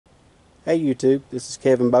Hey YouTube, this is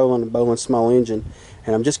Kevin Boland of Boland Small Engine,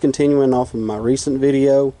 and I'm just continuing off of my recent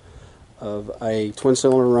video of a twin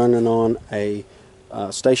cylinder running on a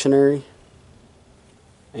stationary,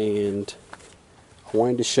 and I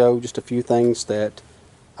wanted to show just a few things that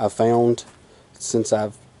I found since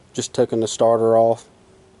I've just taken the starter off.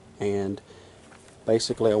 And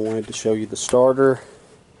basically I wanted to show you the starter.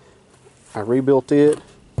 I rebuilt it,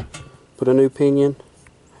 put a new pinion,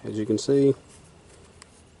 as you can see.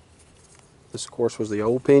 This of course was the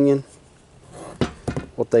old pinion.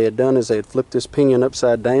 What they had done is they had flipped this pinion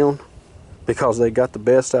upside down because they got the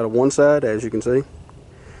best out of one side, as you can see,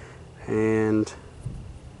 and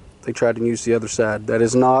they tried to use the other side. That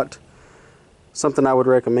is not something I would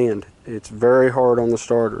recommend. It's very hard on the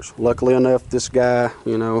starters. Luckily enough, this guy,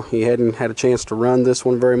 he hadn't had a chance to run this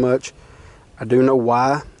one very much. I do know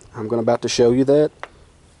why. I'm about to show you that.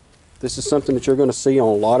 This is something that you're going to see on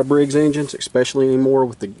a lot of Briggs engines, especially anymore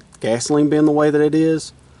with the gasoline being the way that it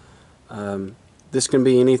is. This can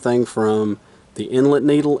be anything from the inlet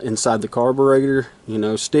needle inside the carburetor,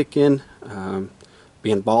 sticking,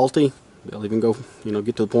 being faulty. They'll even go,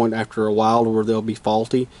 get to the point after a while where they'll be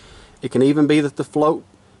faulty. It can even be that the float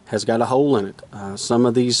has got a hole in it. Some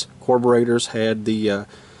of these carburetors had the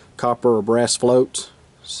copper or brass floats.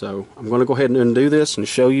 So I'm going to go ahead and undo this and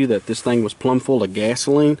show you that this thing was plumb full of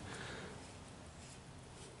gasoline.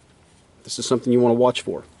 This is something you want to watch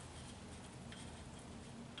for.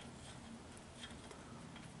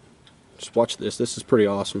 Just watch this. This is pretty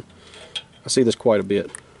awesome. I see this quite a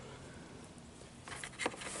bit.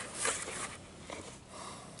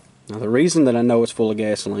 Now the reason that I know it's full of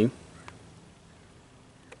gasoline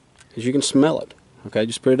is you can smell it. Okay,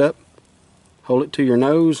 just put it up, hold it to your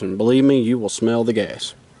nose, and believe me, you will smell the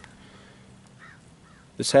gas.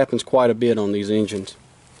 This happens quite a bit on these engines.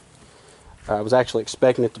 I was actually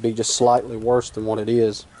expecting it to be just slightly worse than what it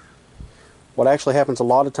is. What actually happens a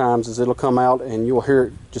lot of times is it'll come out and you'll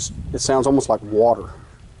hear it it sounds almost like water.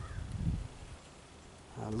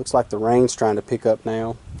 It looks like the rain's trying to pick up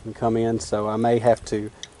now and come in, so I may have to,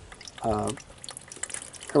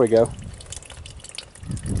 here we go.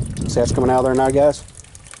 See how it's coming out of there now, guys?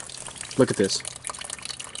 Look at this.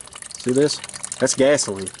 See this? That's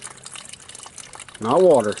gasoline. Not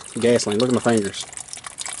water, gasoline. Look at my fingers.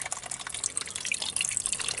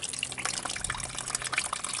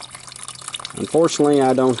 Unfortunately,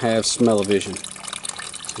 I don't have smell-o-vision,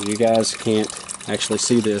 so you guys can't actually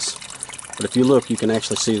see this. But if you look, you can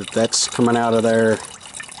actually see that that's coming out of there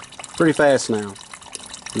pretty fast now.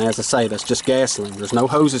 And as I say, that's just gasoline. There's no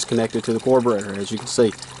hoses connected to the carburetor, as you can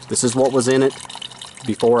see. This is what was in it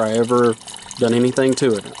before I ever done anything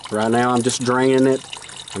to it. Right now, I'm just draining it.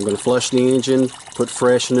 I'm going to flush the engine, put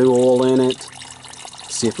fresh new oil in it,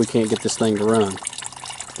 see if we can't get this thing to run.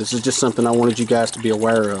 This is just something I wanted you guys to be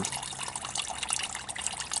aware of.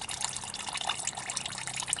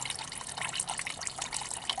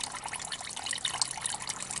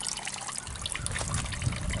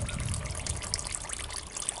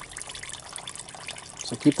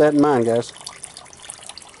 So keep that in mind, guys.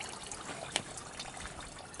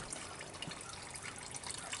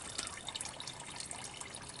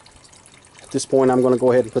 At this point, I'm going to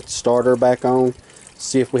go ahead and put the starter back on,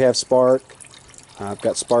 see if we have spark. I've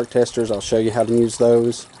got spark testers. I'll show you how to use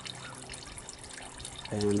those.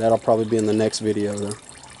 And that'll probably be in the next video, though.